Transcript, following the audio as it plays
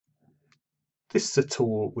this is a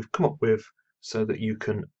tool we've come up with so that you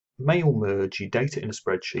can mail merge your data in a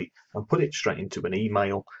spreadsheet and put it straight into an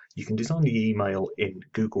email. You can design the email in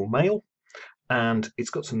Google Mail, and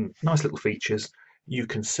it's got some nice little features. You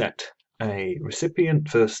can set a recipient,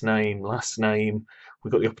 first name, last name.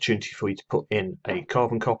 We've got the opportunity for you to put in a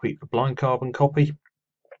carbon copy, a blind carbon copy.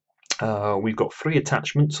 We've got 3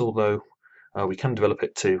 attachments, although we can develop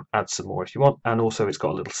it to add some more if you want, and also it's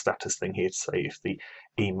got a little status thing here to say if the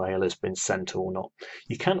email has been sent or not.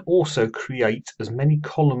 You can also create as many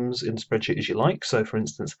columns in the spreadsheet as you like. So for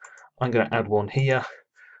instance, I'm going to add one here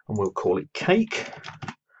and we'll call it cake,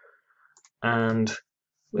 and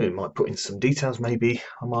we might put in some details. Maybe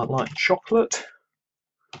I might like chocolate,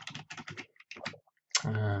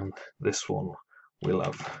 and this one will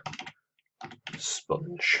have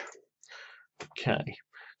sponge. Okay,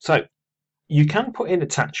 so you can put in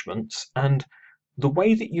attachments, and the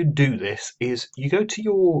way that you do this is you go to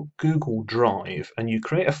your Google Drive and you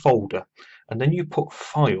create a folder, and then you put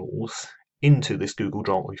files into this Google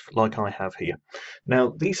Drive like I have here.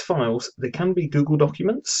 Now these files, they can be Google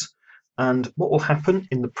documents, and what will happen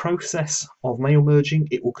in the process of mail merging,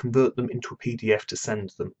 it will convert them into a PDF to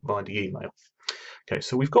send them via the email. Okay,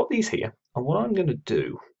 so we've got these here, and what I'm going to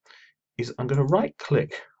do is I'm going to right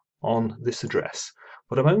click on this address,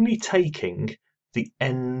 but I'm only taking the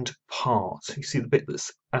end part. You see the bit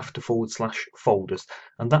that's after / folders,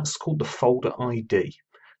 and that's called the folder ID.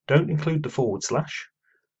 Don't include the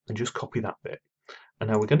 / and just copy that bit.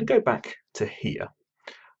 And now we're going to go back to here,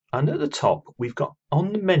 and at the top we've got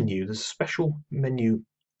on the menu, there's a special menu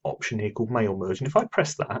option here called mail merge, and if I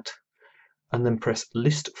press that and then press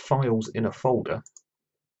list files in a folder,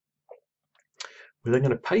 we're then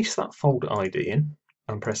going to paste that folder ID in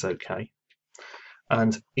and press OK.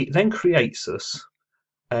 And it then creates us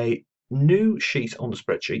a new sheet on the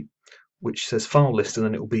spreadsheet which says file list, and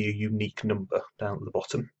then it will be a unique number down at the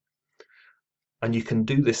bottom. And you can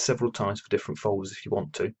do this several times for different folders if you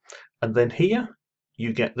want to. And then here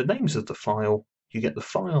you get the names of the file, you get the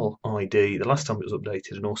file ID, the last time it was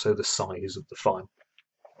updated, and also the size of the file.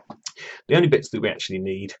 The only bits that we actually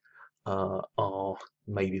need are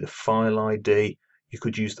maybe the file ID. You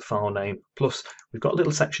could use the file name, plus we've got a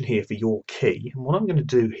little section here for your key, and what I'm going to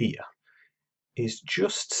do here is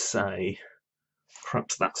just say,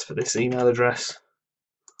 perhaps that's for this email address,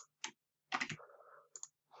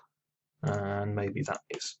 and maybe that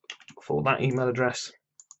is for that email address.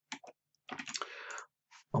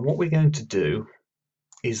 And what we're going to do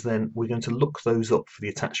is then we're going to look those up for the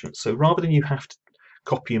attachments. So rather than you have to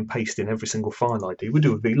copy and paste in every single file ID, we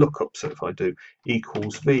do a Vlookup. So if I do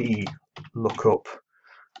equals Vlookup,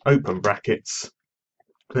 open brackets,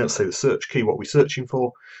 let's say the search key, what we're searching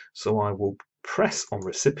for. So I will press on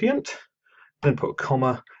recipient, then put a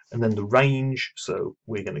comma, and then the range. So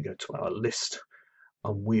we're going to go to our list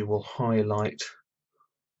and we will highlight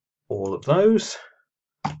all of those,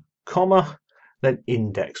 comma, then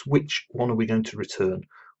index. Which one are we going to return?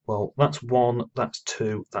 Well, that's 1, that's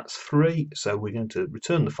 2, that's 3. So we're going to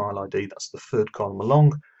return the file ID. That's the third column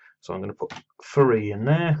along. So I'm going to put 3 in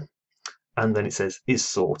there. And then it says is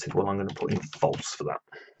sorted. Well, I'm going to put in false for that.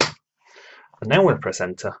 And now when I press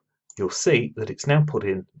enter, you'll see that it's now put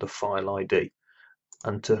in the file ID.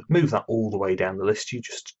 And to move that all the way down the list, you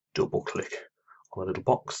just double click on the little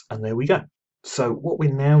box, and there we go. So what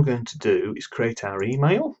we're now going to do is create our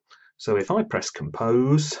email. So if I press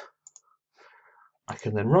compose, I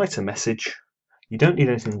can then write a message. You don't need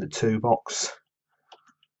anything in the to box.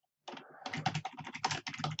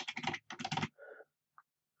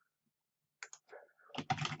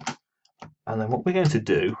 And then what we're going to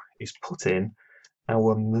do is put in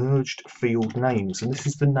our merged field names, and this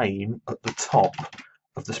is the name at the top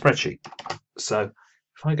of the spreadsheet. So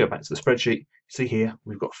if I go back to the spreadsheet, see here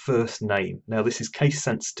we've got first name. Now this is case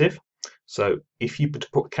sensitive, so if you put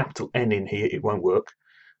a capital N in here, it won't work.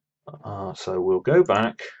 So we'll go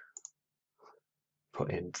back, put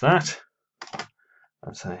in that,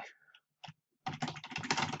 and say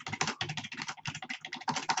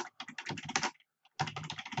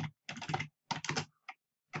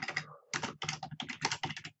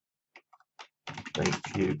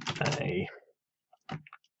thank you a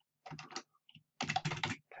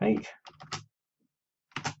cake.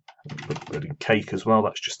 Put the word in cake as well,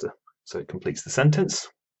 that's just so it completes the sentence.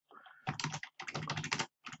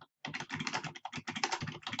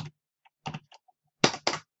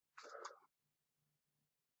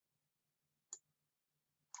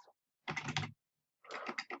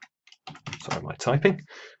 Sorry, my typing.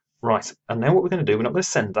 Right, and now what we're going to do, we're not going to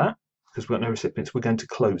send that because we've got no recipients, we're going to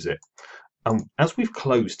close it. As we've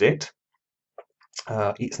closed it,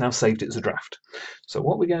 it's now saved it as a draft. So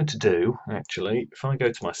what we're going to do, actually, if I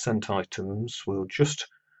go to my sent items,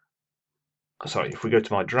 if we go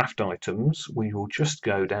to my draft items, we will just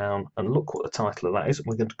go down and look what the title of that is.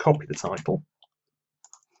 We're going to copy the title.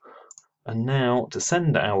 And now to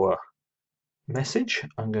send our message,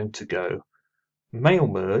 I'm going to go mail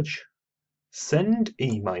merge, send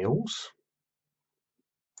emails,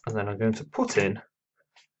 and then I'm going to put in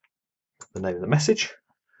the name of the message,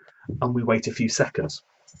 and we wait a few seconds.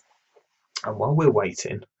 And while we're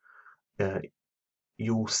waiting,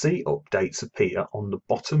 you'll see updates appear on the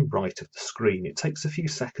bottom right of the screen. It takes a few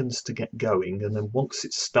seconds to get going, and then once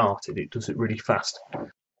it's started, it does it really fast.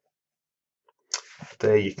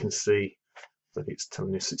 There you can see that it's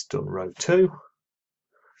telling us it's done row 2,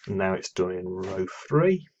 and now it's done in row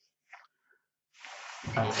 3.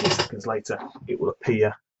 And a few seconds later, it will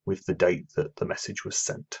appear with the date that the message was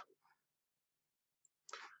sent.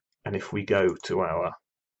 And if we go to our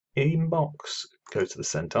inbox, go to the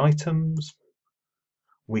sent items,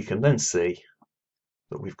 we can then see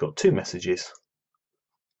that we've got 2 messages.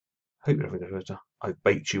 Hope you're having a good time. I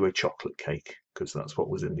baked you a chocolate cake, because that's what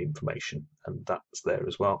was in the information, and that's there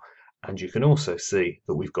as well. And you can also see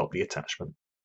that we've got the attachment.